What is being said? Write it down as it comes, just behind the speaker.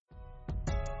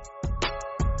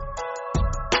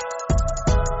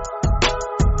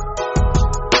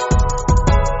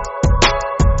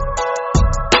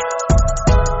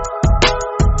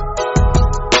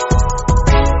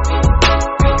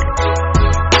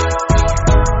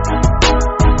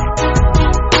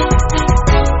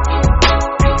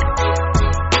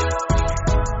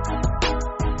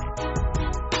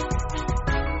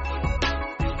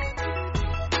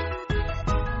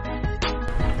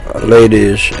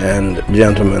Ladies and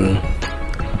gentlemen,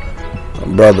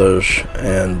 brothers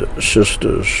and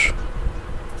sisters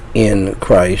in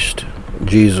Christ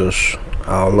Jesus,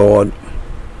 our Lord,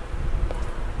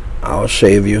 our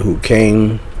Savior who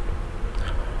came,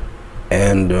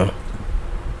 and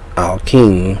our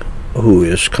King who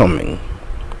is coming.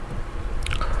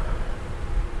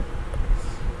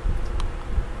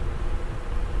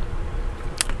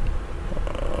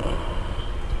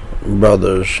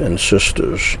 Brothers and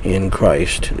sisters in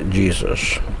Christ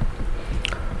Jesus,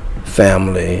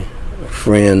 family,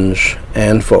 friends,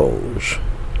 and foes,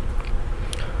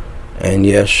 and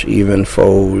yes, even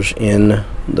foes in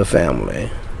the family.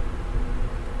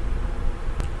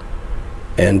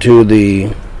 And to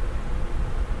the,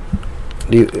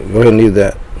 go ahead and leave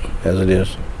that as it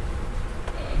is.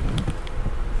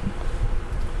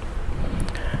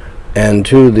 And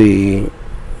to the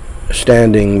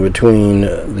standing between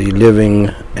the living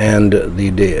and the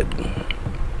dead.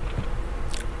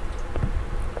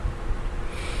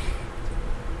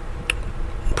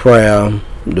 Prayer,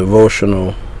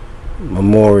 devotional,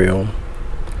 memorial,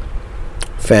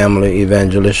 family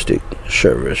evangelistic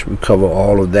service. We cover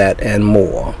all of that and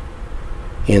more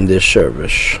in this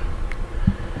service.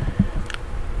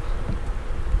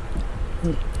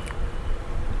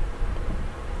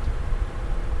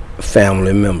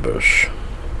 Family members,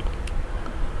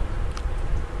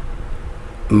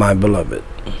 my beloved,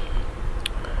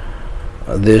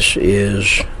 this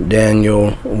is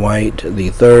Daniel White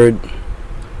III,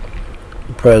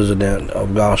 President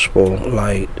of Gospel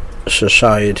Light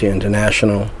Society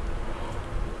International,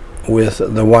 with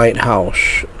the White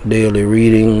House daily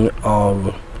reading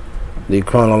of the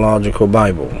Chronological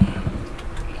Bible,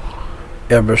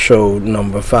 episode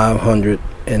number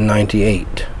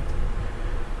 598,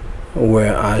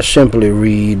 where I simply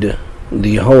read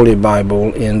the Holy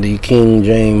Bible in the King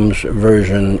James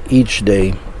Version each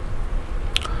day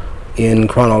in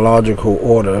chronological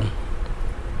order.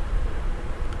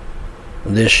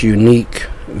 This unique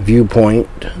viewpoint,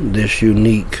 this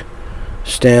unique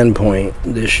standpoint,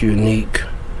 this unique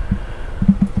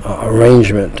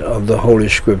arrangement of the Holy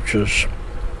Scriptures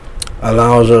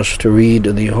allows us to read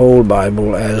the whole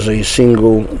Bible as a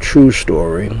single true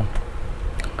story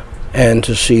and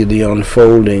to see the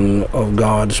unfolding of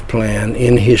God's plan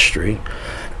in history,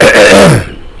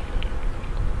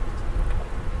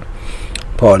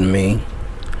 pardon me,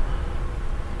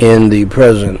 in the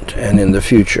present and in the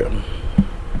future.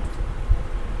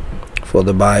 For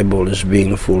the Bible is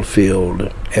being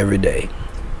fulfilled every day.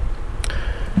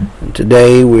 And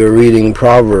today we're reading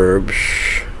Proverbs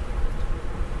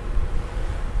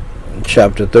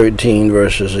chapter 13,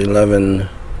 verses 11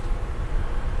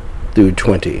 through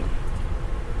 20.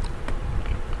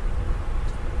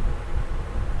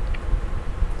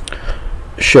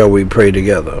 Shall we pray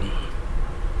together?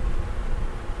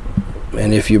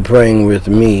 And if you're praying with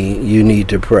me, you need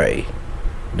to pray.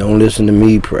 Don't listen to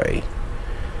me pray.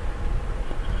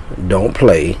 Don't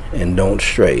play and don't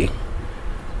stray.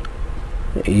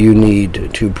 You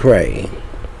need to pray.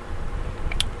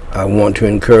 I want to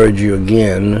encourage you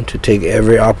again to take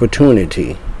every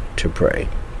opportunity to pray.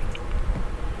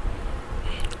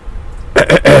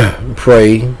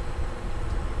 Pray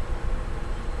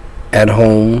at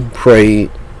home, pray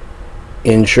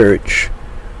in church,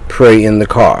 pray in the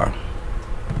car.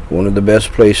 One of the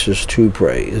best places to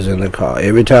pray is in the car.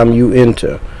 Every time you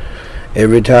enter,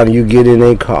 every time you get in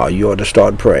a car, you ought to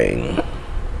start praying.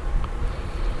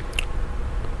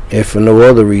 If for no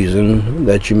other reason,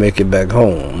 that you make it back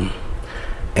home.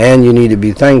 And you need to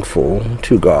be thankful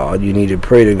to God. You need to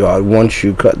pray to God once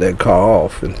you cut that car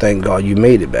off and thank God you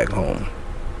made it back home.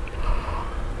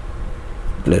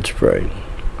 Let's pray.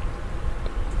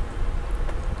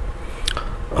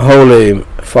 Holy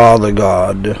Father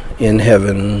God in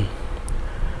heaven,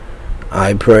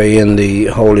 I pray in the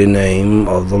holy name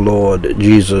of the Lord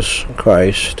Jesus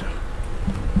Christ.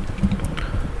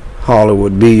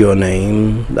 Hallowed be your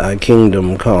name, thy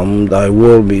kingdom come, thy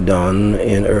will be done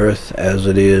in earth as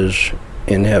it is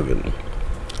in heaven.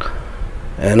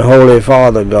 And Holy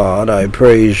Father God, I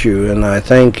praise you and I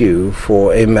thank you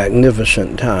for a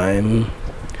magnificent time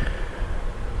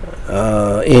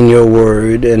in your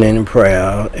word and in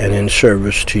prayer and in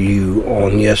service to you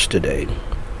on yesterday.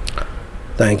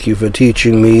 Thank you for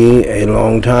teaching me a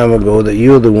long time ago that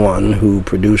you're the one who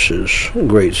produces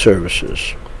great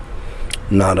services,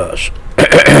 not us.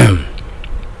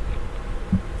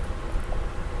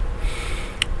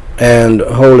 And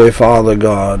Holy Father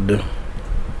God,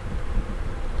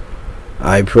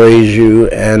 I praise you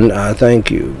and I thank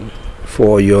you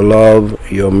for your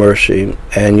love, your mercy,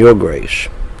 and your grace.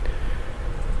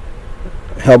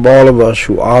 help all of us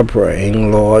who are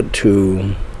praying, Lord,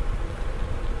 to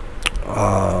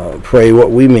pray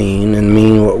what we mean and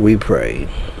mean what we pray,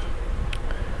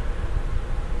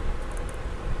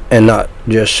 and not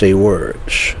just say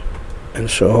words. And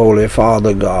so, Holy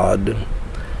Father God,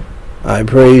 I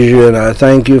praise you and I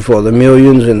thank you for the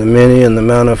millions and the many and the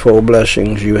manifold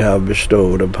blessings you have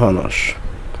bestowed upon us.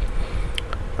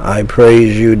 I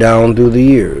praise you down through the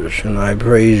years, and I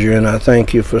praise you and I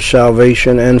thank you for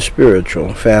salvation and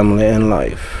spiritual, family and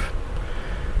life,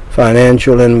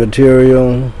 financial and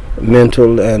material,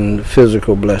 mental and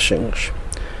physical blessings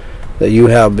that you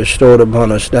have bestowed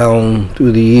upon us down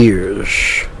through the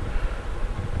years.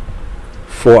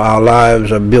 For our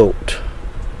lives are built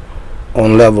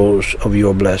on levels of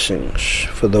your blessings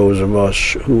for those of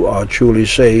us who are truly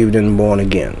saved and born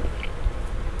again.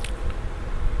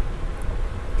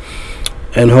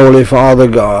 And Holy Father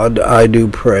God, I do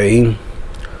pray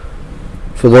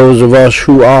for those of us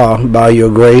who are, by your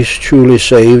grace, truly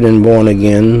saved and born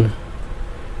again.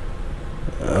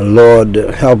 Lord,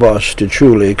 help us to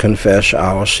truly confess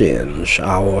our sins,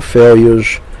 our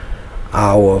failures,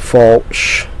 our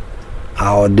faults,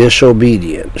 our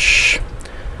disobedience.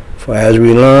 For as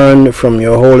we learned from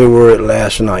your holy word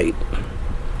last night,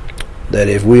 that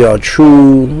if we are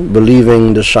true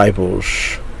believing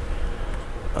disciples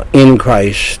in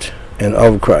Christ and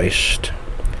of Christ,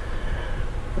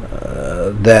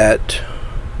 that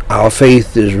our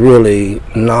faith is really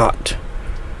not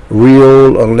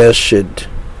real unless it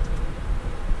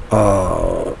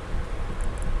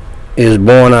is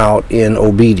borne out in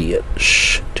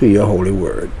obedience to your holy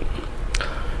word.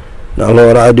 Now,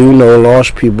 Lord, I do know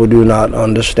lost people do not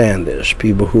understand this.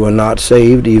 People who are not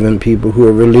saved, even people who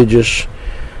are religious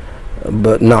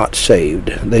but not saved,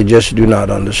 they just do not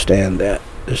understand that.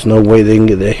 There's no way they can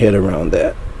get their head around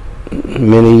that.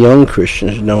 Many young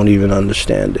Christians don't even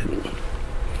understand it.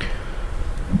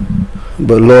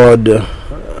 But Lord,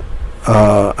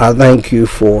 I thank you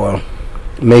for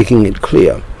making it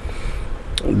clear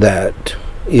that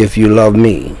if you love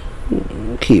me,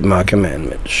 keep my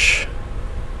commandments.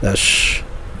 That's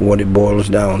what it boils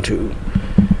down to.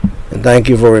 And thank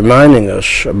you for reminding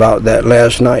us about that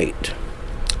last night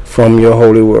from your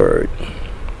holy word.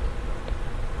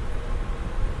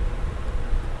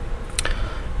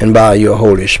 And by your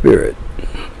Holy Spirit.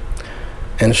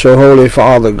 And so, Holy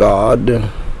Father God,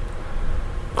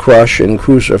 crush and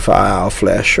crucify our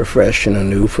flesh afresh and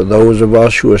anew. For those of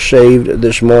us who are saved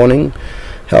this morning,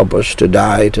 help us to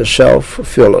die to self.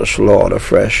 Fill us, Lord,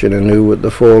 afresh and anew with the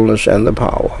fullness and the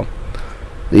power,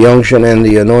 the unction and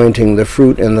the anointing, the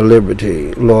fruit and the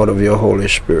liberty, Lord, of your Holy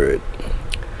Spirit.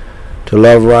 To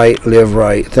love right, live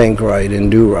right, think right, and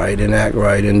do right, and act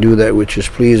right, and do that which is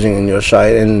pleasing in your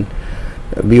sight, and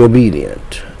be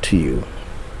obedient to you.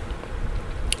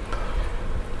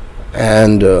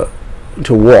 And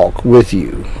to walk with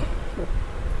you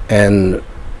and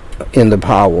in the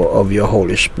power of your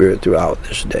Holy Spirit throughout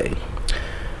this day.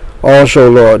 Also,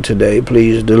 Lord, today,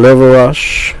 please deliver us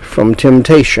from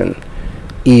temptation,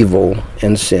 evil,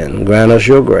 and sin. Grant us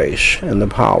your grace and the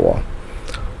power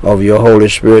of your Holy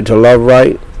Spirit to love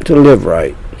right, to live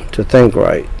right, to think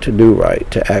right, to do right,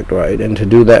 to act right, and to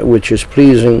do that which is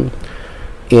pleasing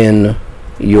in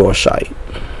your sight.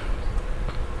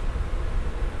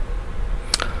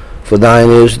 For thine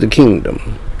is the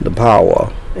kingdom, the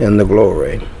power, and the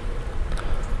glory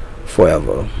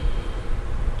forever.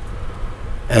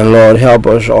 And Lord, help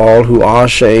us all who are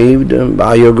saved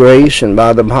by your grace and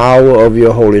by the power of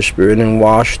your Holy Spirit and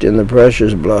washed in the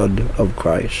precious blood of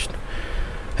Christ.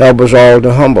 Help us all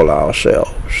to humble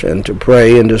ourselves and to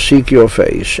pray and to seek your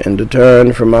face and to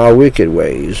turn from our wicked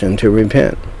ways and to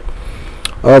repent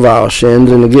of our sins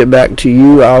and to get back to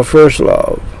you, our first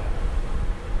love.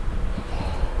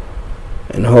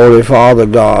 And Holy Father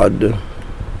God,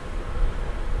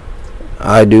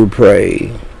 I do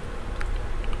pray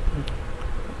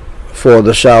for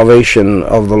the salvation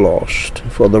of the lost,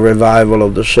 for the revival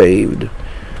of the saved,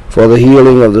 for the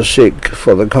healing of the sick,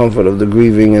 for the comfort of the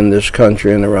grieving in this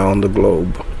country and around the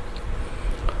globe,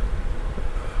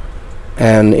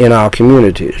 and in our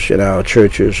communities, in our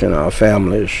churches, in our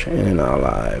families, and in our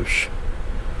lives.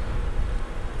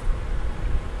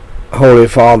 Holy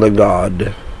Father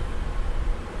God,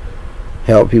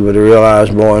 help people to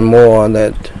realize more and more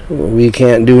that we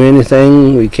can't do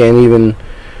anything. We can't even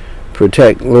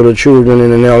protect little children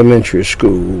in an elementary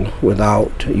school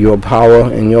without your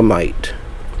power and your might.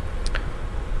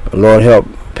 Lord, help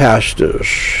pastors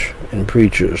and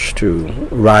preachers to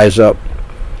rise up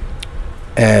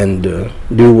and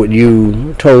do what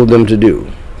you told them to do,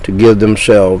 to give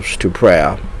themselves to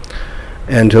prayer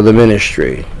and to the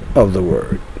ministry of the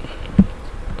word.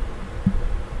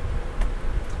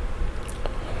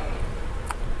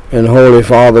 And Holy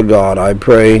Father God, I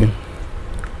pray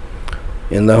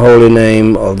in the holy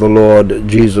name of the Lord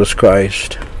Jesus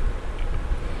Christ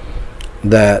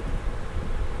that,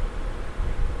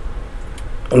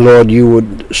 Lord, you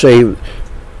would save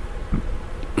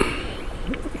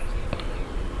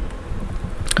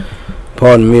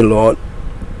pardon me, Lord,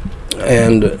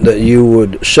 and that you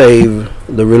would save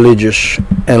the religious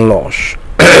and lost.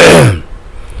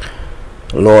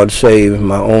 Lord, save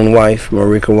my own wife,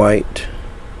 Marika White,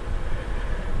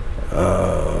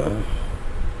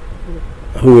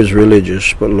 who is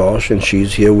religious but lost, and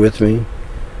she's here with me,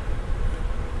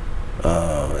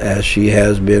 as she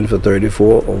has been for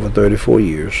over 34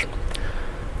 years.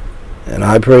 And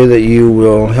I pray that you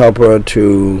will help her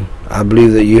to, I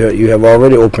believe that you have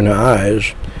already opened her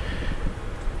eyes,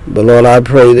 but Lord, I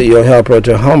pray that you'll help her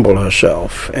to humble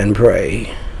herself and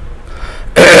pray,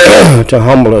 to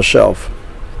humble herself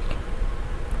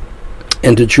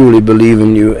and to truly believe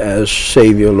in you as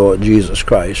Savior, Lord Jesus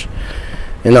Christ,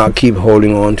 and not keep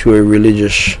holding on to a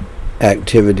religious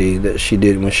activity that she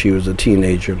did when she was a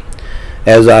teenager,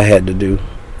 as I had to do.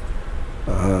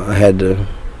 I had to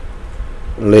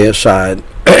lay aside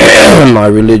my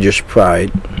religious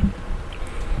pride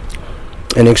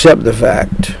and accept the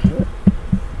fact.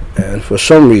 And for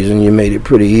some reason, you made it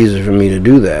pretty easy for me to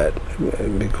do that,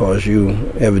 because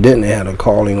you evidently had a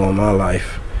calling on my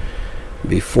life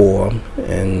before,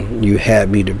 and you had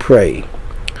me to pray.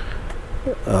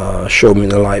 Showed me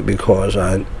the light, because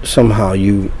somehow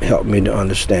you helped me to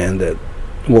understand that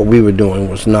what we were doing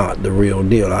was not the real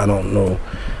deal. I don't know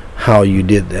how you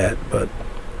did that, but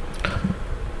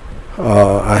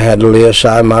I had to lay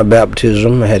aside my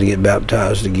baptism. I had to get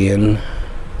baptized again.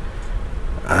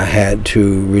 I had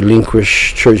to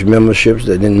relinquish church memberships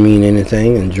that didn't mean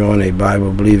anything and join a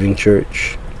Bible-believing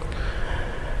church.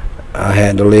 I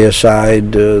had to lay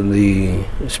aside the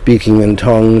speaking in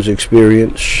tongues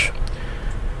experience.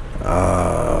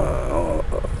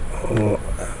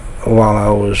 While I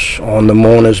was on the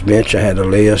mourner's bench, I had to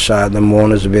lay aside the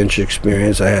mourner's bench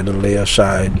experience. I had to lay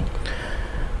aside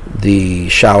the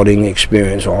shouting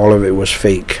experience. All of it was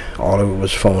fake. All of it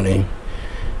was phony.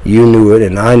 You knew it,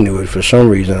 and I knew it for some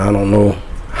reason. I don't know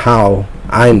how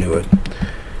I knew it.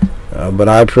 But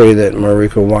I pray that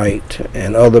Marika White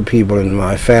and other people in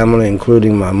my family,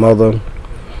 including my mother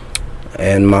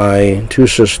and my two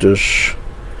sisters,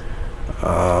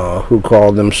 who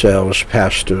call themselves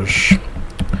pastors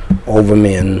over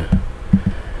men,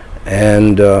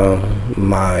 and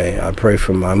I pray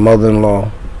for my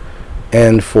mother-in-law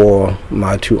and for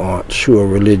my two aunts who are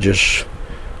religious.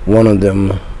 One of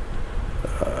them,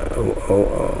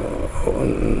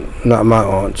 not my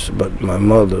aunts, but my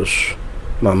mother's,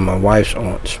 my wife's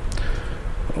aunts.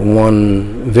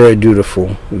 One very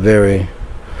dutiful, very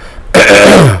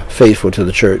faithful to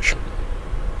the church,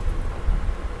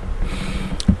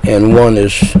 and one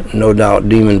is no doubt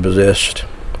demon possessed.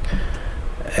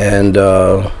 And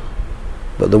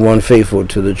but the one faithful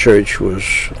to the church was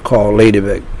called Lady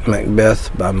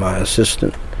Macbeth by my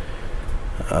assistant,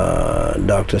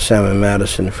 Dr. Salmon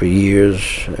Madison, for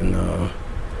years. And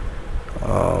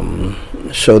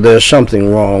so there's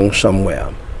something wrong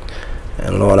somewhere.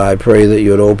 And Lord, I pray that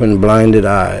you would open blinded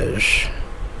eyes,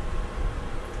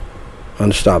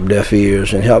 unstop deaf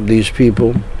ears, and help these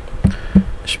people,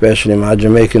 especially my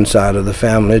Jamaican side of the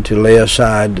family, to lay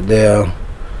aside their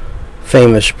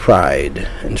famous pride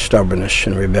and stubbornness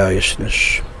and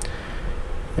rebelliousness.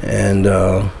 And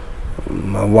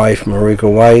my wife, Marika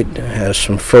White, has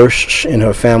some firsts in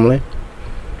her family.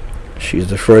 She's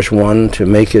the first one to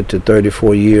make it to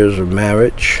 34 years of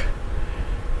marriage.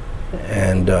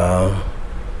 And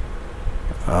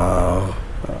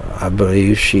I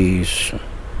believe she's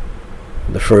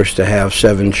the first to have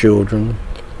 7 children.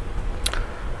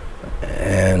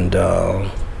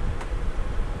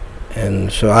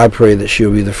 And so I pray that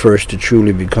she'll be the first to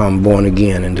truly become born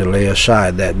again and to lay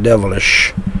aside that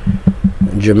devilish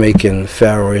Jamaican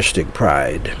Pharaohistic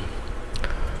pride.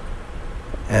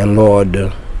 And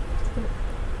Lord,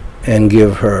 and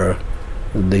give her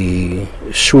the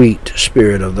sweet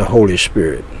spirit of the Holy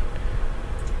Spirit,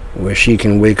 where she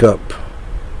can wake up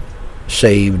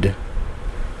saved,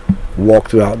 walk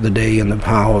throughout the day in the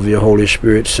power of your Holy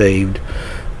Spirit saved,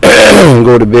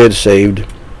 go to bed saved,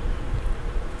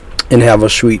 and have a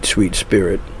sweet, sweet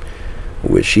spirit,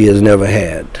 which she has never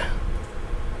had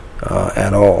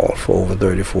at all for over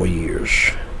 34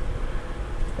 years.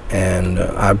 And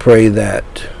I pray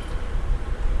that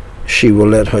she will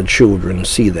let her children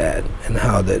see that, and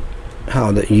how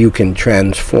that you can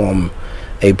transform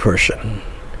a person,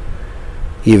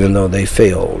 even though they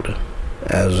failed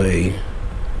as a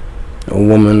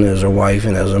woman, as a wife,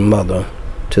 and as a mother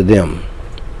to them.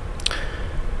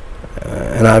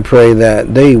 And I pray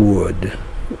that they would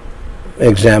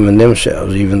examine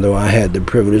themselves, even though I had the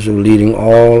privilege of leading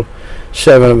all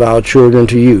 7 of our children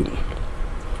to you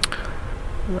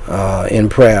in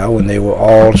prayer when they were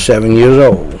all 7 years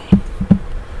old.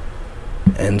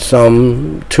 And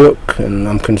some took, and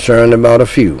I'm concerned about a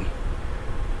few.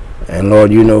 And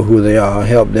Lord, you know who they are.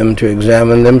 Help them to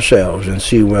examine themselves and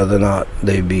see whether or not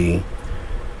they be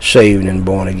saved and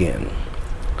born again.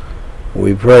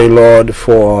 We pray, Lord,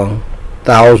 for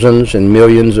thousands and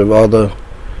millions of other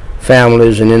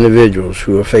families and individuals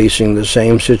who are facing the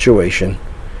same situation,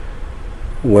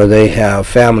 where they have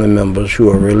family members who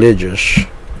are religious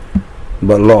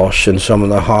but lost. And some of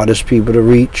the hardest people to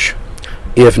reach,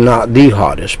 if not the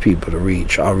hardest people to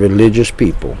reach, are religious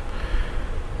people.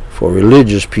 For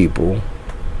religious people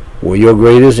were your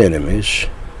greatest enemies.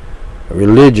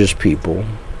 Religious people,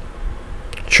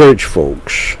 church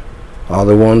folks, are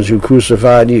the ones who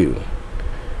crucified you.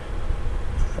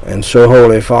 And so,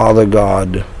 Holy Father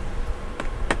God,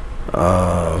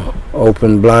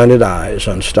 open blinded eyes,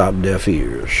 unstop deaf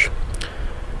ears,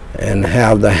 and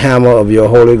have the hammer of your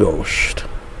Holy Ghost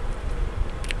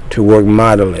to work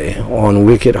mightily on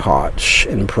wicked hearts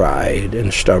and pride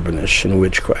and stubbornness and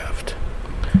witchcraft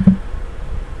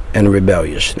and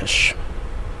rebelliousness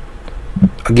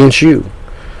against you.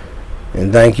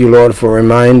 And thank you, Lord, for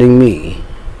reminding me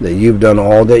that you've done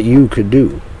all that you could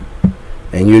do,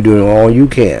 and you're doing all you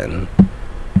can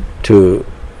to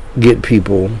get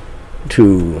people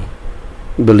to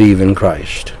believe in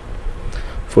Christ.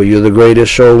 For you're the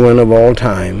greatest soul winner of all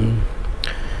time,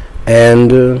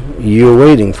 and you're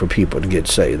waiting for people to get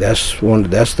saved. That's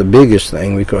the biggest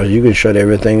thing, because you can shut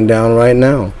everything down right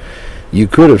now. You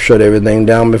could have shut everything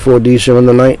down before December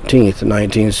the 19th,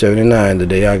 1979, the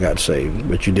day I got saved,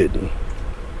 but you didn't.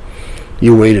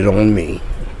 You waited on me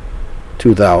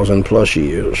 2,000 plus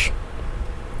years.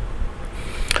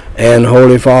 And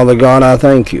Holy Father God, I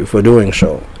thank you for doing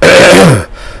so.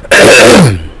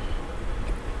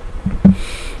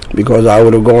 Because I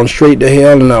would have gone straight to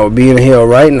hell, and I would be in hell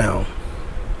right now,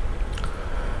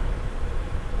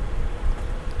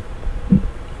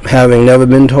 having never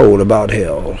been told about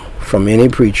hell from any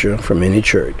preacher, from any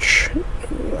church.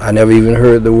 I never even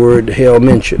heard the word hell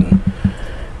mentioned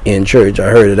in church. I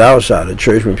heard it outside of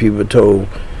church when people told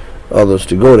others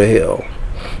to go to hell.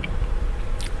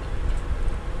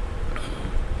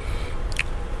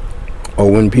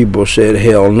 Or when people said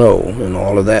hell no and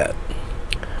all of that.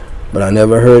 But I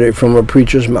never heard it from a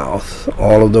preacher's mouth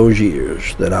all of those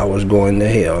years that I was going to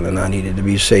hell and I needed to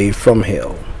be saved from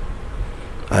hell.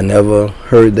 I never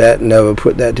heard that, never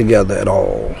put that together at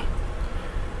all.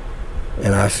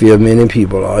 And I fear many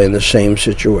people are in the same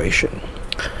situation.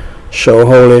 So,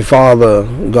 Holy Father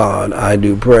God, I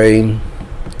do pray,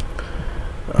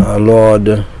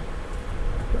 Lord,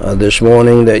 this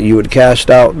morning that you would cast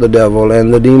out the devil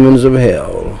and the demons of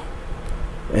hell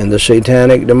and the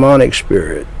satanic demonic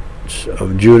spirits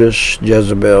of Judas,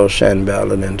 Jezebel,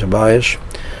 Sanballat, and Tobias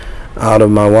out of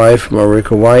my wife,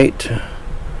 Marika White,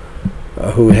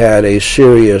 who had a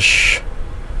serious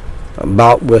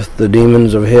bout with the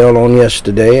demons of hell on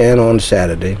yesterday and on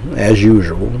Saturday, as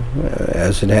usual,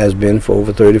 as it has been for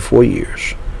over 34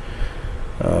 years,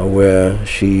 where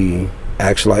she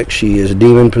acts like she is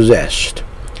demon-possessed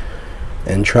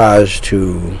and tries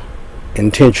to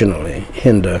intentionally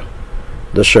hinder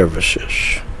the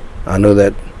services. I know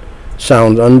that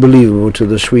sounds unbelievable to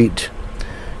the sweet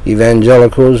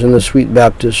evangelicals and the sweet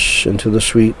Baptists and to the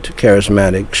sweet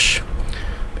charismatics,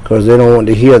 because they don't want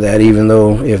to hear that, even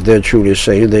though if they're truly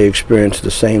saved, they experience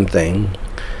the same thing.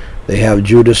 They have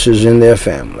Judases in their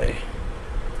family.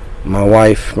 My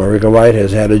wife, Marika White,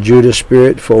 has had a Judas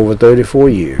spirit for over 34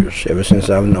 years, ever since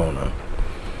I've known her.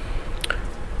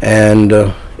 And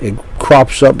it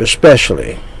crops up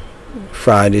especially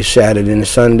Friday, Saturday, and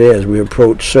Sunday as we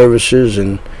approach services.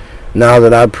 And now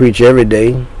that I preach every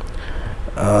day,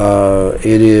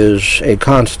 it is a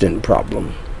constant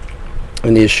problem,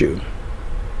 an issue.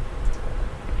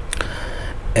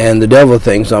 And the devil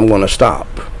thinks I'm going to stop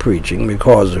preaching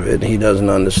because of it. He doesn't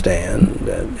understand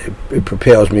that it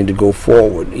propels me to go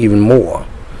forward even more.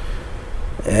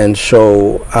 And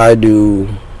so I do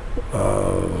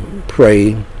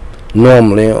pray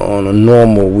normally on a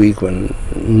normal week, when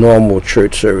normal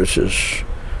church services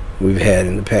we've had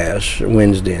in the past,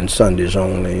 Wednesday and Sundays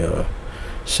only,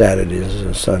 Saturdays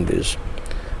and Sundays.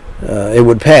 It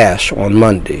would pass on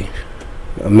Monday.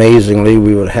 Amazingly,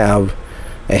 we would have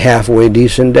a halfway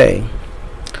decent day.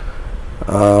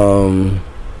 But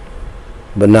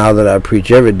now that I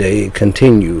preach every day, it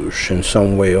continues in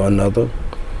some way or another.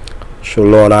 So,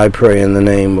 Lord, I pray in the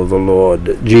name of the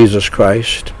Lord Jesus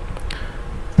Christ,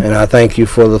 and I thank you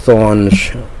for the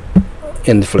thorns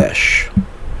in the flesh,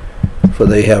 for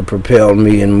they have propelled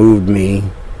me and moved me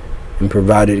and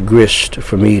provided grist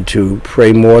for me to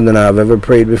pray more than I've ever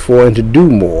prayed before and to do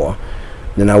more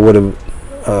than I would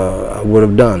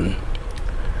have done.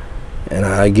 And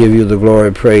I give you the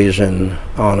glory, praise, and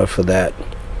honor for that.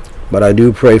 But I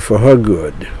do pray for her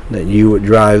good, that you would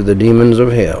drive the demons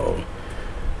of hell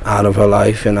out of her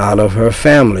life and out of her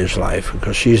family's life,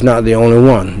 because she's not the only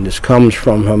one. This comes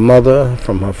from her mother,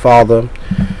 from her father,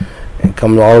 and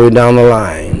comes all the way down the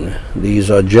line. These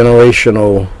are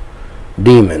generational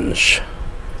demons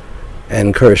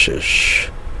and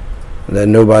curses that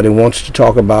nobody wants to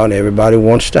talk about, everybody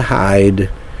wants to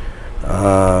hide.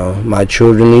 My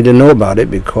children need to know about it,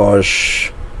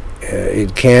 because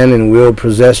it can and will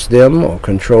possess them or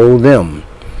control them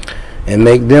and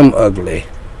make them ugly,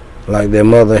 like their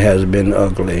mother has been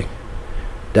ugly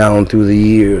down through the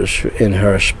years in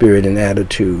her spirit and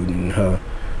attitude, and her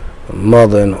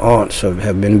mother and aunts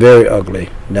have been very ugly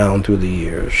down through the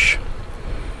years.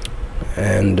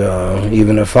 And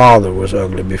even her father was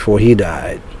ugly before he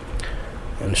died.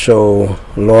 And so,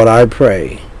 Lord, I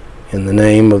pray in the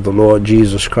name of the Lord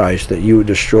Jesus Christ that you would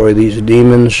destroy these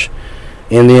demons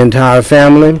in the entire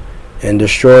family, and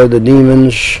destroy the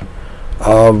demons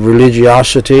of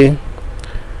religiosity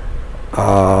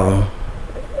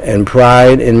and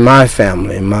pride in my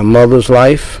family, in my mother's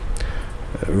life,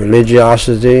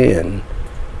 religiosity and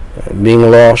being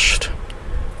lost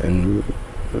and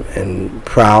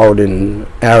proud and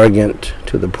arrogant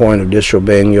to the point of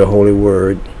disobeying your holy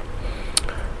word,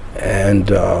 and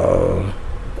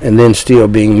then still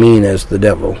being mean as the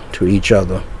devil to each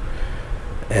other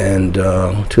and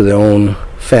to their own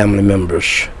family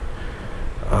members,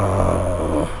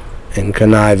 and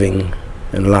conniving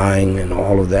and lying and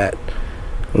all of that.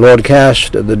 Lord,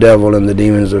 cast the devil and the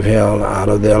demons of hell out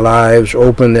of their lives,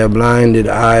 open their blinded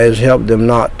eyes, help them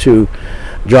not to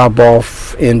drop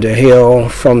off into hell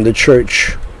from the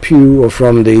church pew or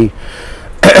from the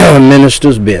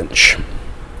minister's bench.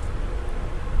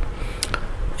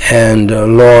 And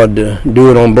Lord,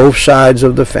 do it on both sides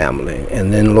of the family,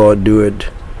 and then, Lord, do it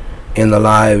in the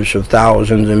lives of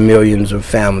thousands and millions of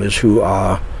families who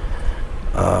are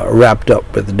wrapped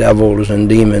up with devils and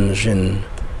demons, and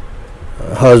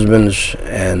husbands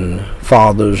and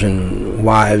fathers and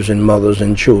wives and mothers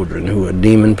and children who are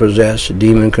demon possessed,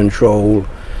 demon controlled,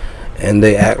 and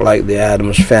they act like the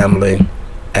Addams family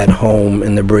at home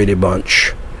in the Brady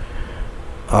Bunch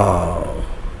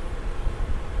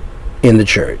in the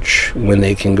church when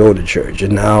they can go to church.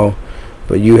 And now,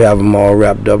 but you have them all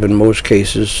wrapped up in most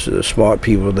cases. Smart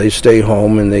people, they stay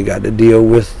home and they got to deal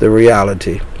with the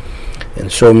reality.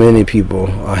 And so many people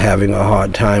are having a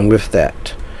hard time with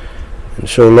that. And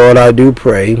so, Lord, I do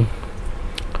pray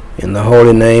in the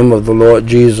holy name of the Lord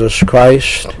Jesus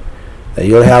Christ that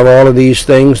you'll have all of these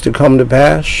things to come to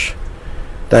pass.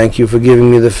 Thank you for giving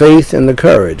me the faith and the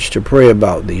courage to pray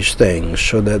about these things,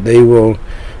 so that they will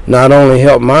not only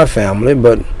help my family,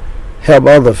 but help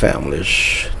other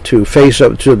families to face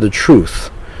up to the truth,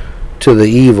 to the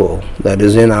evil that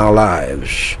is in our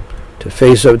lives, to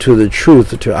face up to the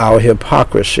truth, to our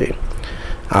hypocrisy,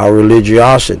 our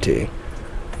religiosity,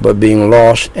 but being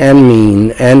lost and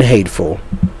mean and hateful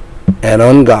and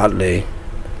ungodly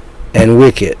and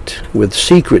wicked with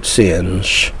secret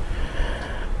sins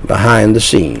behind the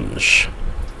scenes.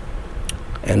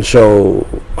 And so,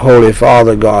 Holy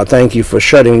Father God, thank you for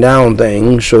shutting down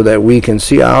things so that we can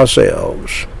see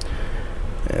ourselves.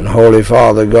 And Holy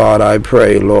Father God, I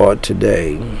pray, Lord,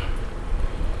 today,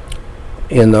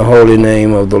 in the holy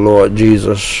name of the Lord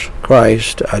Jesus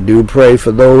Christ, I do pray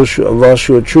for those of us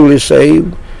who are truly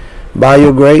saved by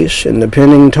your grace and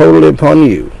depending totally upon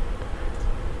you.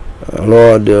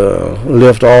 Lord,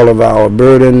 lift all of our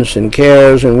burdens and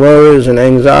cares and worries and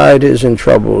anxieties and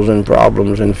troubles and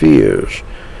problems and fears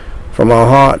from our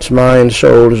hearts, minds,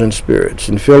 souls, and spirits,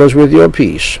 and fill us with your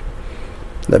peace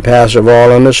that passeth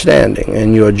all understanding,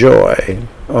 and your joy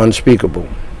unspeakable.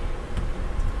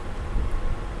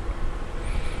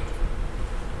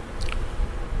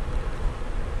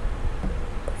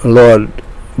 Lord,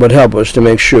 but help us to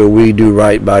make sure we do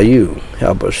right by you.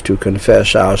 Help us to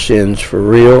confess our sins for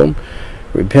real,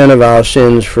 repent of our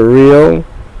sins for real,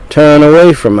 turn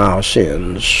away from our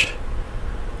sins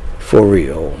for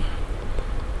real,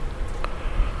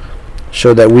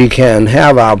 so that we can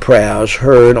have our prayers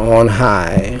heard on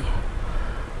high.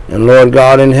 And Lord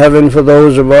God in heaven, for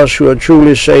those of us who are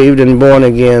truly saved and born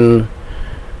again,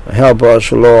 help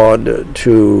us, Lord,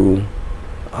 to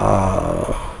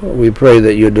we pray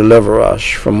that you deliver us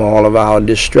from all of our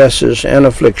distresses and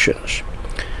afflictions.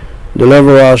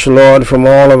 Deliver us, Lord, from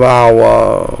all of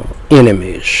our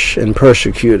enemies and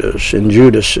persecutors and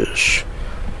Judases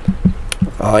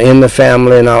in the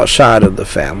family and outside of the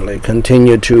family.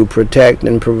 Continue to protect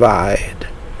and provide.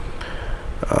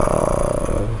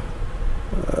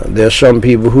 There's some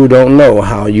people who don't know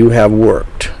how you have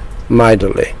worked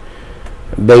mightily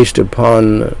based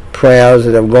upon prayers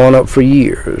that have gone up for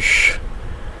years,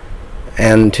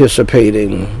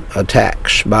 anticipating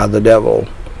attacks by the devil,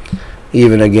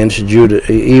 even against Judah,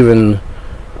 even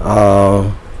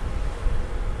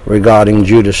regarding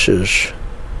Judases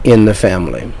in the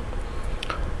family.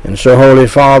 And so, Holy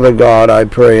Father God, I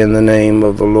pray in the name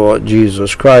of the Lord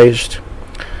Jesus Christ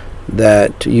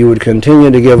that you would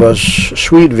continue to give us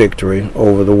sweet victory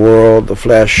over the world, the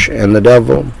flesh, and the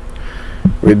devil.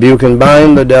 Rebuke and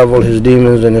bind the devil, his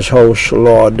demons, and his hosts,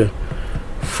 Lord,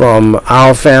 from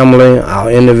our family,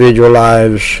 our individual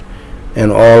lives,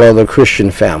 and all other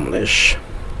Christian families,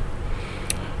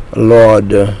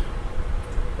 Lord,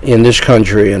 in this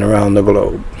country and around the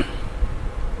globe.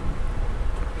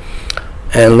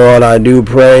 And Lord, I do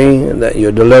pray that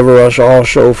you deliver us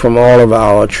also from all of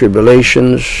our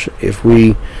tribulations if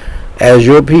we, as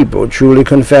your people, truly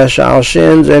confess our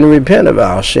sins and repent of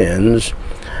our sins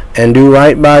and do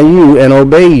right by you and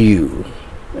obey you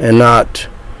and not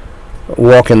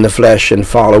walk in the flesh and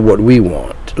follow what we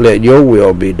want. Let your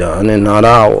will be done and not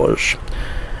ours.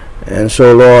 And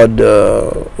so, Lord,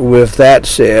 with that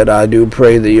said, I do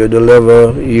pray that you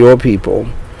deliver your people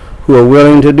who are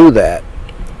willing to do that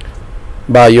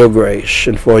by your grace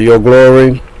and for your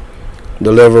glory.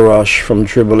 Deliver us from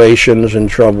tribulations and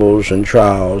troubles and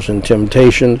trials and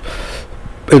temptations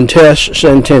and tests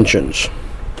and tensions.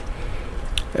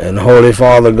 And Holy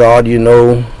Father God, you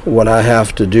know what I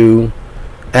have to do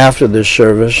after this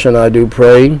service, and I do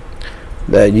pray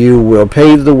that you will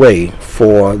pave the way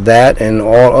for that and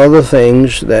all other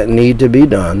things that need to be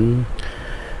done.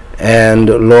 And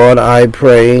Lord, I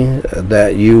pray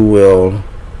that you will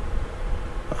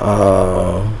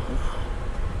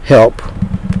help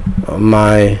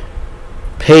my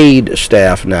paid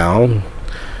staff now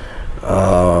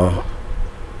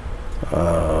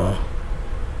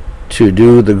to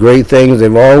do the great things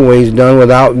they've always done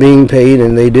without being paid,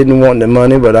 and they didn't want the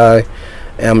money, but I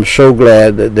am so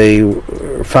glad that they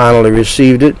finally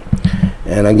received it.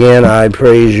 And again, I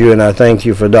praise you and I thank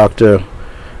you for Dr.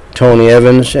 Tony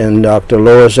Evans and Dr.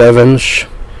 Lois Evans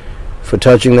for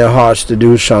touching their hearts to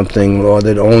do something, Lord,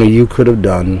 that only you could have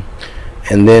done.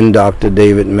 And then Dr.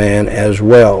 David Mann as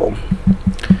well.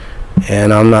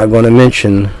 And I'm not going to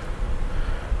mention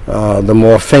the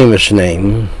more famous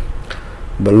name,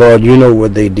 but Lord, you know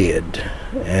what they did.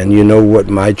 And you know what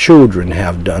my children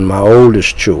have done, my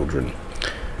oldest children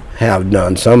have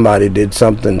done. Somebody did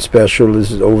something special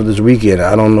over this weekend.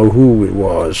 I don't know who it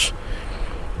was,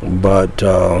 but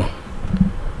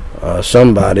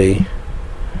somebody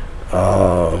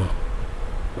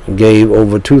gave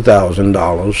over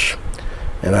 $2,000,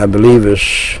 and I believe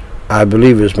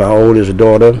it's my oldest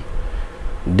daughter,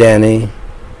 Danny,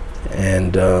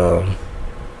 and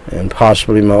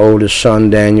possibly my oldest son,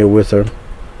 Daniel, with her,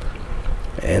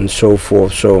 and so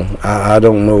forth. So I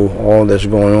don't know all that's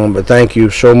going on, but thank you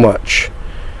so much,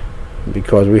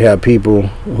 because we have people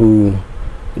who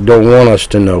don't want us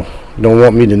to know, don't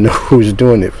want me to know who's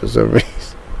doing it for some reason.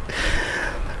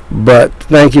 But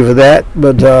thank you for that.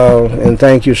 But and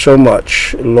thank you so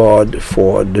much, Lord,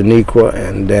 for Daniqua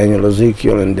and Daniel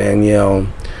Ezekiel and Danielle,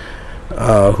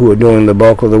 who are doing the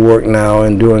bulk of the work now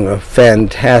and doing a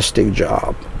fantastic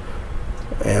job.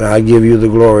 And I give you the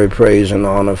glory, praise, and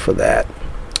honor for that.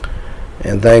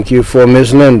 And thank you for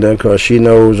Miss Linda, because she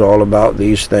knows all about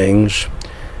these things.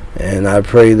 And I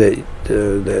pray that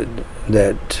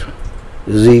that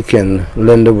Zeke and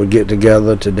Linda would get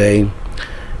together today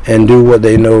and do what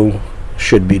they know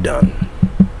should be done.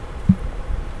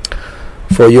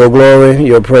 For your glory,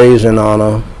 your praise, and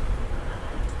honor.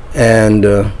 And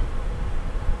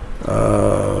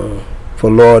for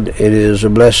Lord, it is a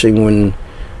blessing when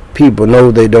people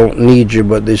know they don't need you,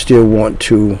 but they still want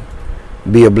to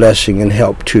be a blessing and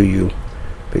help to you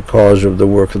because of the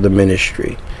work of the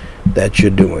ministry that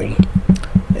you're doing.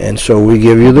 And so we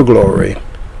give you the glory,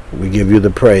 we give you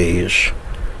the praise,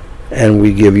 and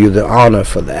we give you the honor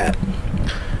for that.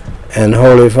 And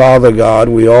Holy Father God,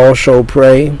 we also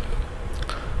pray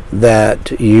that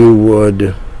you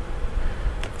would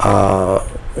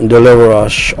deliver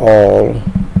us all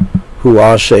who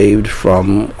are saved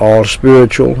from all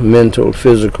spiritual, mental,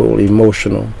 physical,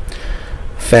 emotional,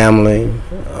 family,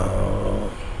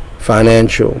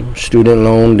 financial, student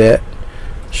loan debt,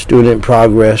 student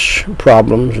progress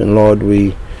problems. And Lord,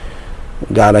 we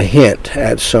got a hint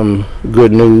at some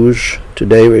good news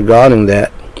today regarding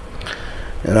that.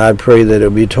 And I pray that it'll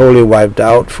be totally wiped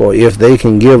out, for if they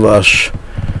can give us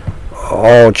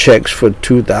all checks for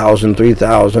 $2,000,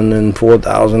 $3,000, and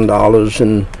 $4,000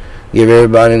 and give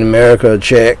everybody in America a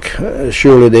check,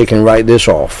 surely they can write this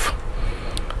off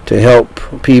to help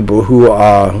people who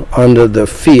are under the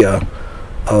fear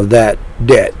of that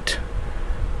debt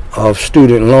of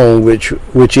student loan,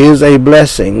 which is a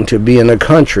blessing to be in a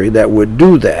country that would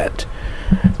do that.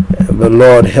 But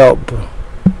Lord, help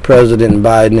President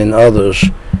Biden and others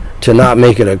to not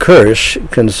make it a curse,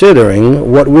 considering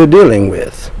what we're dealing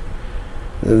with,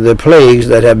 the plagues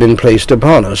that have been placed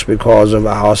upon us because of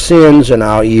our sins and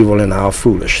our evil and our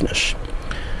foolishness.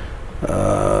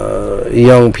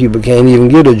 Young people can't even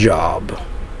get a job,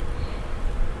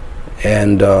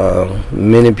 and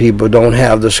many people don't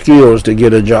have the skills to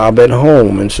get a job at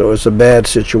home, and so it's a bad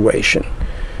situation.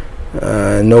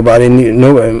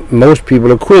 Most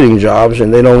people are quitting jobs,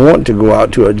 and they don't want to go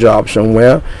out to a job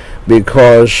somewhere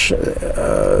because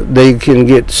they can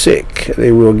get sick.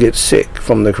 They will get sick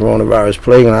from the coronavirus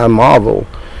plague, and I marvel,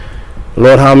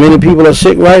 Lord, how many people are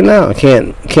sick right now,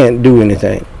 can't do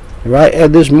anything right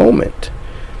at this moment.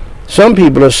 Some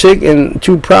people are sick and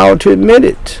too proud to admit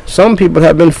it. Some people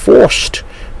have been forced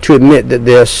to admit that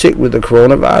they're sick with the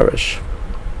coronavirus.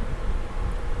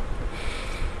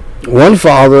 One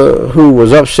father who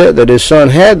was upset that his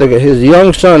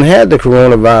young son had the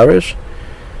coronavirus,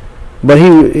 but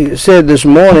he said this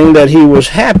morning that he was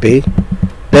happy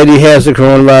that he has the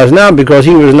coronavirus now because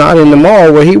he was not in the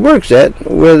mall where he works at,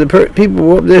 where the people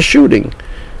were up there shooting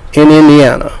in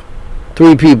Indiana.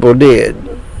 3 people dead,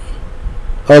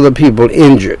 other people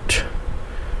injured.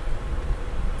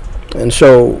 And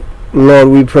so, Lord,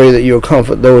 we pray that you'll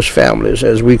comfort those families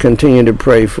as we continue to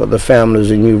pray for the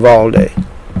families in Uvalde.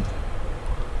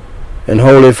 And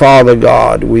Holy Father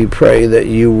God, we pray that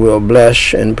you will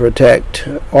bless and protect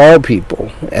all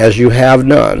people as you have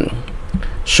done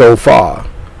so far.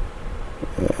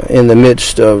 In the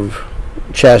midst of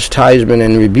chastisement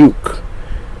and rebuke,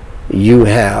 you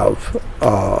have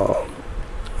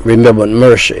remembered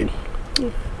mercy.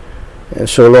 And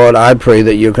so, Lord, I pray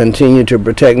that you continue to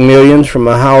protect millions from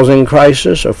a housing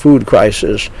crisis, a food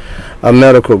crisis, a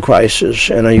medical crisis,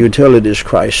 and a utilities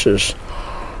crisis.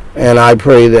 And I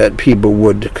pray that people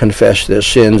would confess their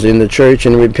sins in the church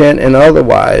and repent and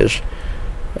otherwise,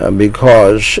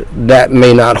 because that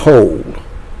may not hold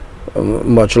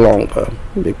much longer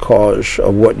because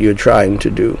of what you're trying to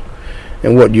do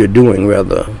and what you're doing,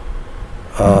 rather,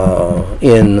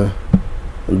 in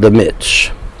the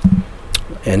midst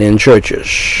and in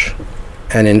churches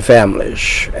and in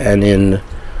families and in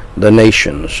the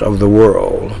nations of the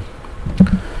world.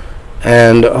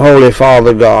 And Holy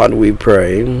Father God, we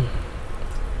pray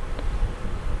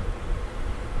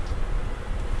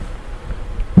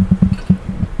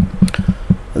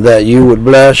that you would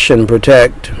bless and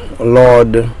protect,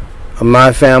 Lord,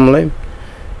 my family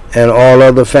and all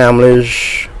other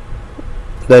families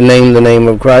that name the name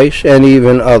of Christ, and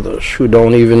even others who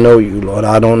don't even know you, Lord.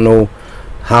 I don't know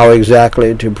how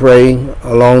exactly to pray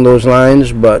along those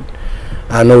lines, but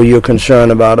I know you're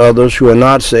concerned about others who are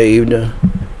not saved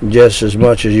just as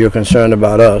much as you're concerned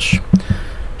about us.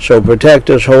 So protect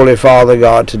us, Holy Father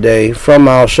God, today from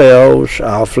ourselves,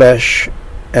 our flesh,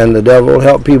 and the devil.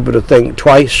 Help people to think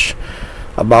twice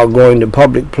about going to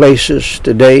public places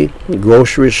today,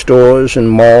 grocery stores and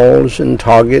malls and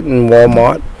Target and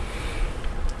Walmart,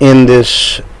 in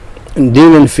this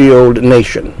demon-filled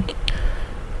nation.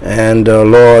 And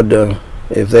Lord,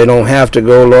 if they don't have to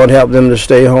go, Lord, help them to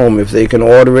stay home. If they can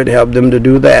order it, help them to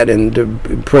do that and to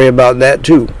pray about that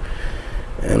too.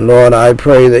 And Lord, I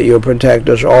pray that you'll protect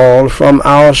us all from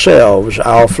ourselves,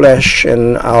 our flesh,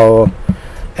 and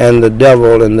the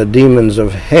devil and the demons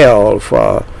of hell,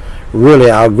 for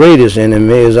really our greatest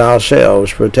enemy is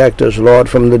ourselves. Protect us, Lord,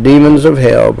 from the demons of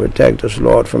hell. Protect us,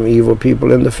 Lord, from evil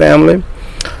people in the family,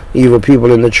 evil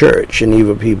people in the church, and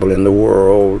evil people in the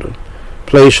world.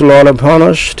 Place, Lord, upon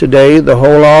us today the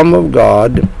whole arm of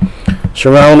God.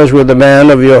 Surround us with the band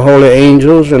of your holy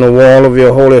angels and a wall of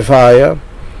your holy fire.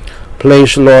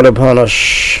 Place, Lord, upon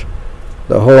us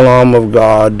the whole arm of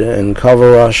God, and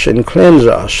cover us and cleanse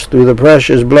us through the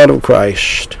precious blood of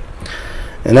Christ.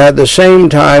 And at the same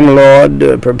time,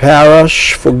 Lord, prepare us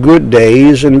for good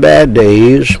days and bad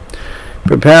days.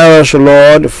 Prepare us,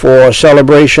 Lord, for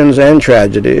celebrations and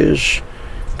tragedies.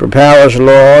 Prepare us,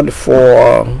 Lord,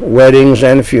 for weddings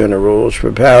and funerals.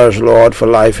 Prepare us, Lord, for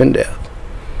life and death.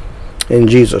 In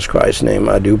Jesus Christ's name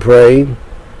I do pray.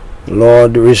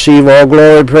 Lord, receive all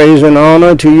glory, praise, and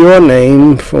honor to your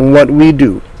name from what we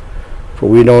do, for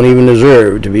we don't even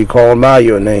deserve to be called by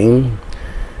your name,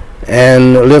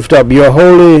 and lift up your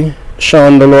holy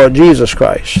Son, the Lord Jesus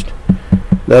Christ,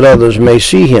 that others may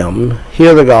see him,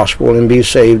 hear the gospel, and be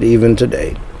saved even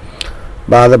today.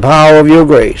 By the power of your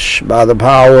grace, by the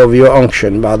power of your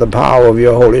unction, by the power of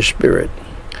your Holy Spirit,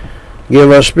 give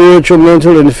us spiritual,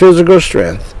 mental, and physical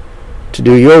strength to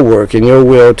do your work and your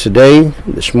will today,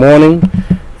 this morning,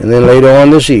 and then later on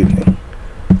this evening.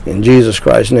 In Jesus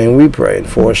Christ's name we pray, and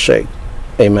for his sake,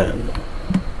 amen.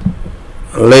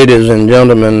 Ladies and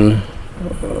gentlemen,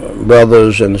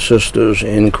 brothers and sisters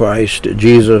in Christ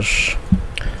Jesus,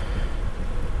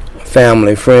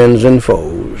 family, friends, and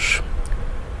foes,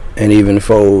 and even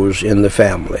foes in the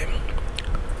family,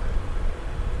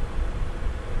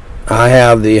 I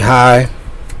have the high...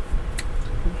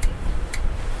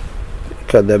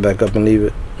 Cut that back up and leave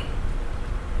it.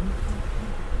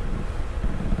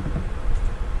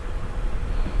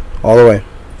 All the way.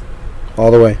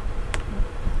 All the way.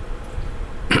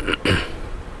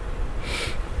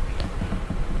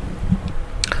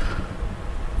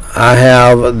 I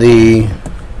have the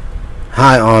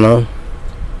high honor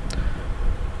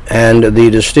and the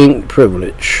distinct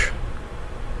privilege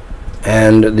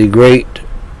and the great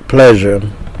pleasure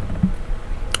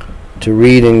to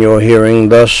read in your hearing,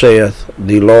 thus saith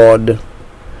the Lord,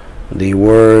 the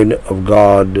Word of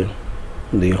God,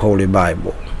 the Holy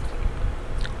Bible.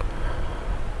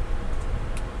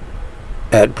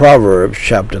 At Proverbs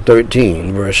chapter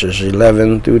 13, verses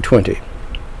 11 through 20.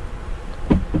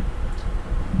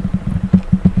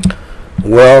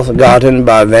 Wealth gotten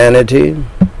by vanity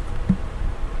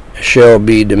shall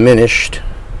be diminished,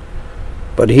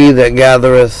 but he that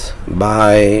gathereth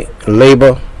by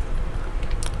labor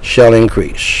shall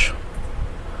increase.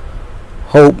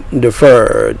 Hope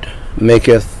deferred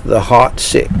maketh the heart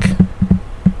sick,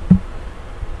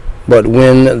 but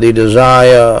when the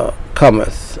desire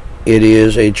cometh, it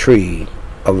is a tree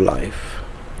of life.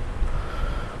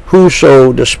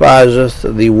 Whoso despiseth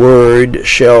the word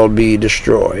shall be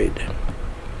destroyed,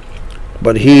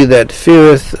 but he that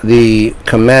feareth the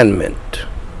commandment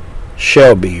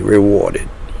shall be rewarded.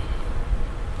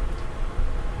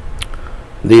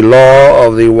 The law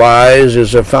of the wise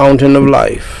is a fountain of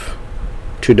life,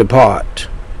 to depart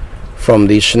from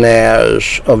the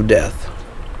snares of death.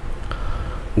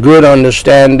 Good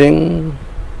understanding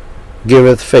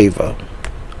giveth favor,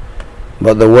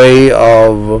 but the way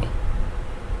of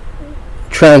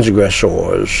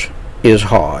transgressors is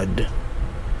hard.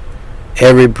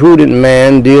 Every prudent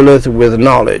man dealeth with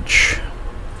knowledge,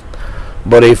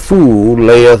 but a fool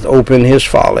layeth open his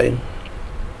folly.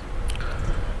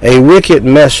 A wicked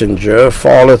messenger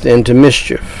falleth into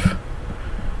mischief,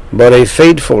 but a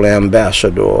faithful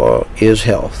ambassador is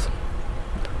health.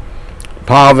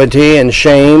 Poverty and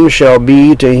shame shall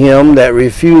be to him that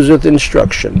refuseth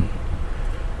instruction,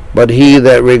 but he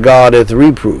that regardeth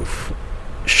reproof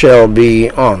shall be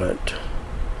honored.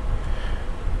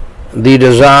 The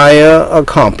desire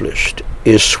accomplished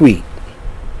is sweet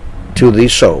to the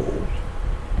soul,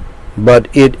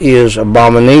 but it is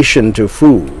abomination to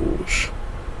fools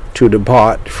to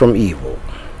depart from evil.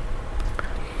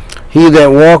 He that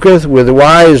walketh with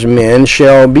wise men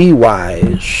shall be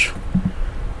wise,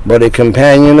 but a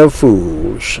companion of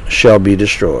fools shall be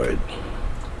destroyed.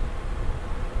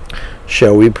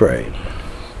 Shall we pray?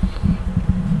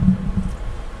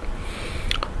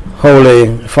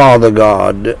 Holy Father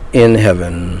God in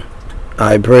heaven,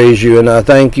 I praise you and I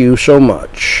thank you so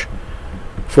much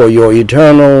for your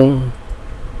eternal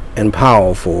and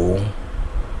powerful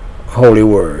holy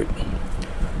word.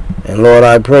 And Lord,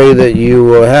 I pray that you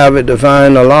will have it to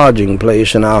find a lodging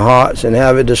place in our hearts and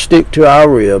have it to stick to our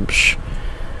ribs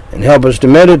and help us to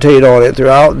meditate on it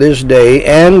throughout this day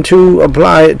and to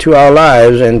apply it to our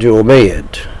lives and to obey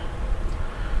it.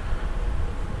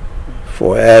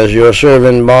 For as your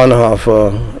servant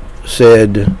Bonhoeffer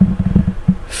said,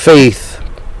 faith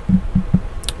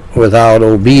without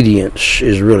obedience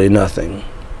is really nothing.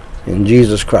 In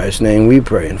Jesus Christ's name we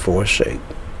pray and for his sake.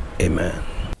 Amen.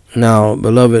 Now,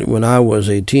 beloved, when I was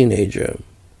a teenager,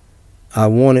 I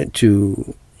wanted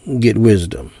to get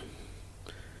wisdom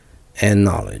and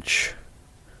knowledge.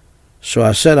 So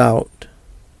I set out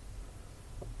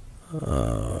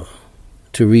to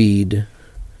read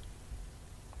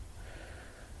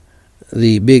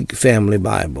the Big Family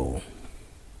Bible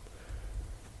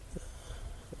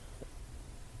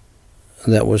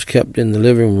that was kept in the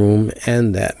living room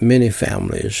and that many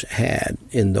families had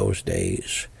in those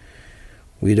days.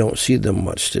 We don't see them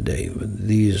much today, but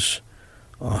these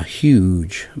are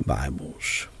huge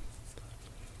Bibles.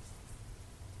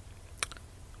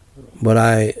 But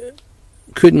I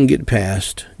couldn't get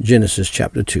past Genesis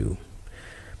chapter 2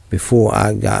 before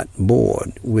I got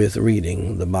bored with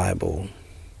reading the Bible.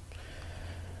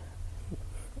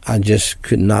 I just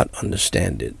could not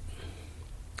understand it.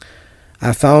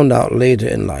 I found out later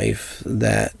in life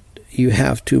that you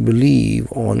have to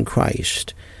believe on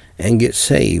Christ and get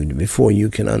saved before you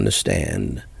can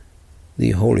understand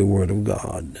the Holy Word of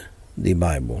God, the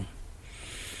Bible.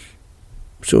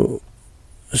 So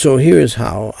here is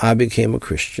how I became a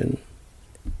Christian,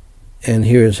 and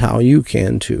here is how you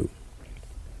can too.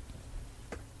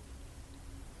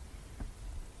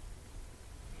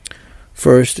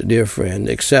 First, dear friend,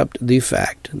 accept the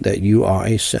fact that you are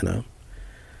a sinner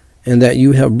and that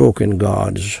you have broken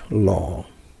God's law,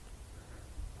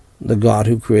 the God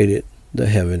who created the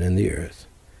heaven and the earth.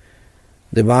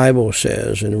 The Bible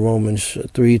says in Romans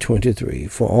 3:23,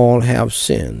 "For all have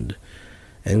sinned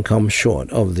and come short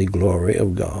of the glory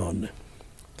of God."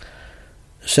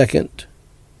 Second,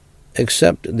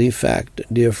 accept the fact,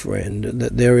 dear friend,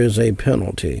 that there is a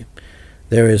penalty,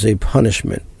 there is a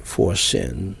punishment for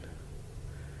sin.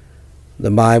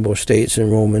 The Bible states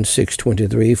in Romans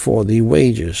 6:23, "For the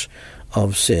wages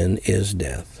of sin is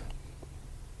death."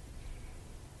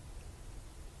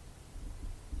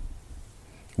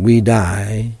 We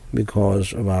die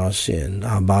because of our sin.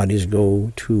 Our bodies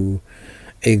go to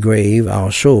a grave.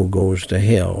 Our soul goes to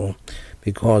hell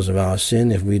because of our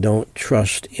sin if we don't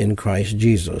trust in Christ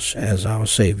Jesus as our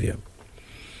Savior.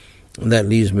 And that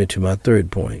leads me to my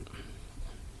third point.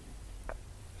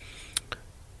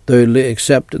 Thirdly,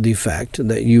 accept the fact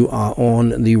that you are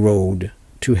on the road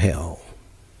to hell.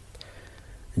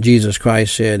 Jesus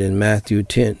Christ said in Matthew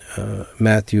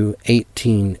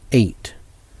 18:8.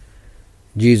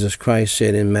 Jesus Christ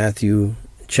said in Matthew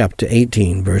chapter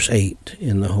 18, verse 8,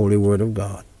 in the Holy Word of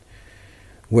God,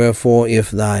 "Wherefore,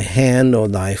 if thy hand or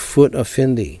thy foot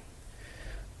offend thee,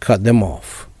 cut them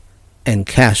off, and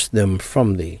cast them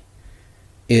from thee.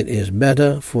 It is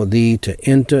better for thee to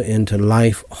enter into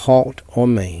life halt or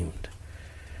maimed,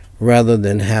 rather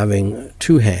than having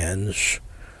 2 hands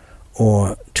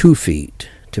or 2 feet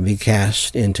to be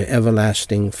cast into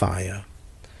everlasting fire."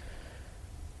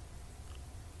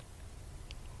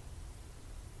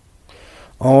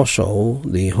 Also,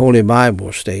 the Holy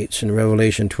Bible states in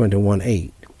Revelation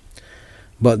 21:8,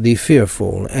 "But the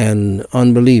fearful and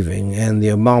unbelieving and the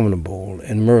abominable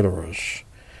and murderers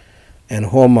and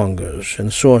whoremongers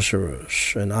and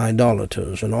sorcerers and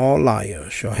idolaters and all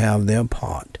liars shall have their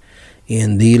part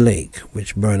in the lake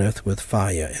which burneth with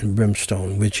fire and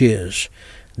brimstone, which is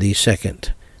the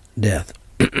second death."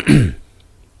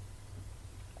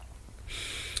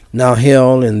 Now,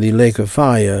 hell in the lake of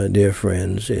fire, dear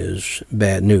friends, is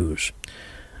bad news.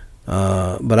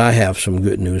 But I have some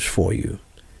good news for you.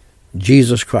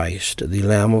 Jesus Christ, the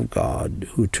Lamb of God,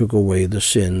 who took away the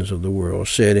sins of the world,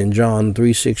 said in John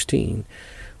 3:16,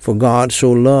 "For God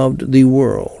so loved the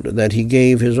world that he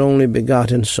gave his only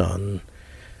begotten Son,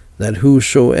 that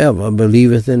whosoever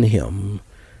believeth in him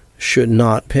should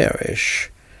not perish,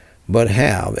 but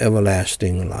have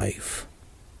everlasting life."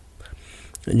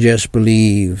 Just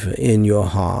believe in your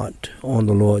heart on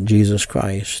the Lord Jesus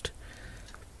Christ,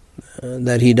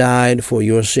 that he died for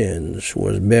your sins,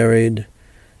 was buried,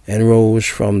 and rose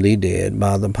from the dead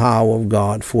by the power of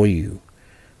God for you,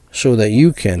 so that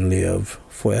you can live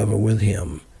forever with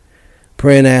him.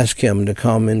 Pray and ask him to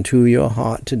come into your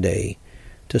heart today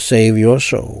to save your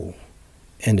soul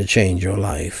and to change your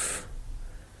life,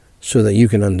 so that you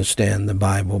can understand the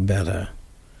Bible better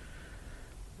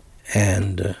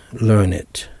and learn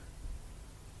it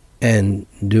and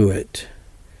do it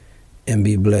and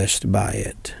be blessed by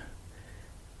it.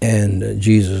 And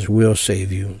Jesus will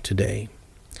save you today.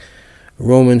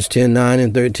 Romans 10:9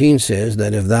 and 13 says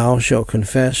that if thou shalt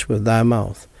confess with thy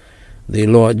mouth the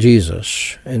Lord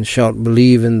Jesus, and shalt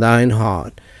believe in thine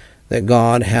heart that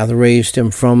God hath raised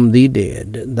him from the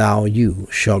dead, you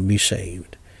shalt be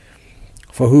saved.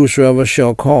 For whosoever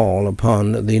shall call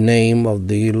upon the name of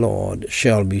the Lord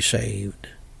shall be saved.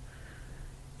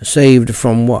 Saved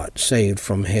from what? Saved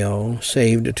from hell.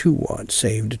 Saved to what?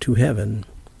 Saved to heaven.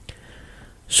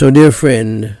 So, dear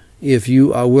friend, if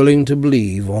you are willing to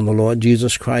believe on the Lord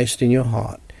Jesus Christ in your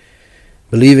heart,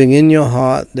 believing in your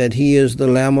heart that he is the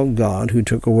Lamb of God who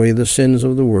took away the sins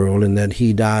of the world, and that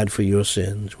he died for your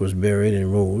sins, was buried,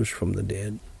 and rose from the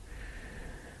dead,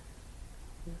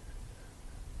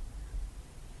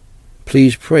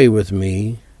 please pray with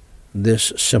me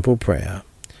this simple prayer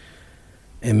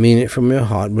and mean it from your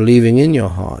heart, believing in your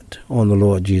heart on the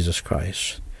Lord Jesus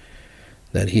Christ,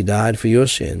 that he died for your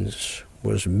sins,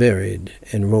 was buried,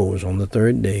 and rose on the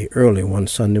 3rd day early one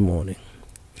Sunday morning.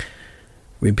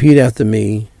 Repeat after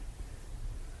me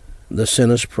the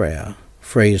sinner's prayer,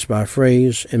 phrase by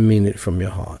phrase, and mean it from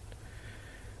your heart.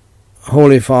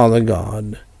 Holy Father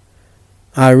God,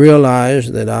 I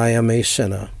realize that I am a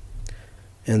sinner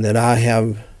and that I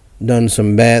have done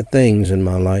some bad things in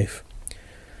my life.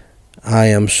 I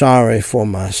am sorry for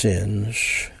my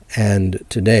sins, and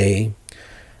today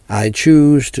I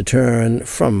choose to turn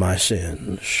from my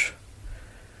sins.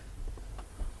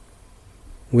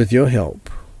 With your help,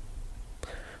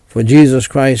 for Jesus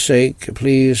Christ's sake,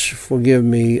 please forgive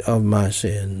me of my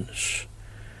sins.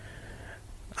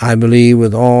 I believe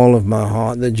with all of my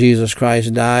heart that Jesus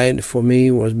Christ died for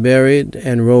me, was buried,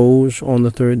 and rose on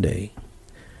the third day.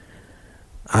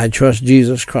 I trust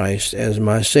Jesus Christ as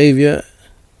my Savior,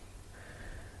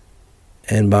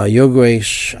 and by your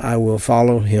grace I will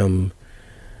follow him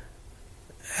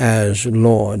as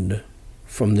Lord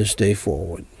from this day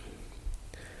forward.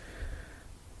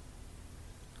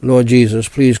 Lord Jesus,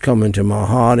 please come into my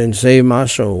heart and save my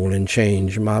soul and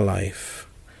change my life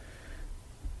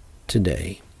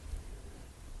today.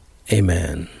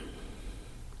 Amen.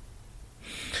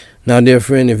 Now, dear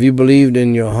friend, if you believed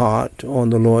in your heart on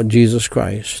the Lord Jesus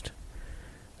Christ,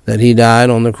 that he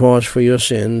died on the cross for your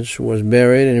sins, was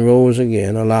buried, and rose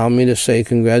again, allow me to say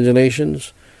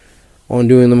congratulations on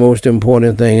doing the most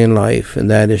important thing in life, and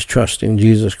that is trusting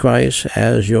Jesus Christ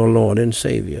as your Lord and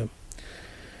Savior.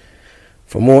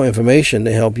 For more information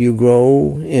to help you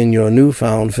grow in your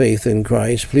newfound faith in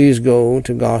Christ, please go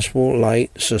to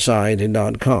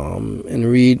GospelLightSociety.com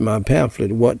and read my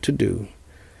pamphlet, What to Do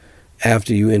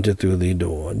After You Enter Through the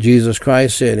Door. Jesus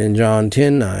Christ said in John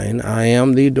 10:9, I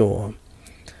am the door.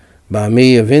 By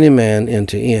me, if any man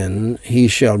enter in, he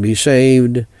shall be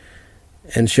saved,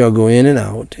 and shall go in and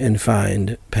out and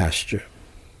find pasture.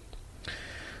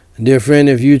 Dear friend,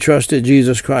 if you trusted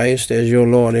Jesus Christ as your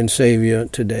Lord and Savior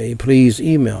today, please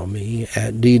email me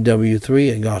at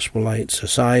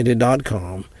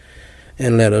dw3@gospellightsociety.com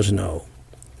and let us know.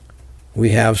 We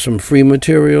have some free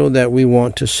material that we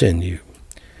want to send you.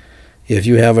 If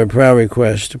you have a prayer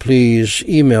request, please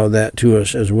email that to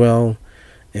us as well,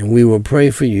 and we will pray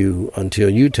for you until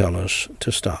you tell us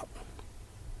to stop.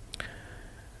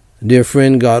 Dear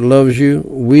friend, God loves you,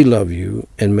 we love you,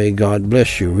 and may God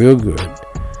bless you real good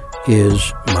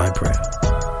is my prayer.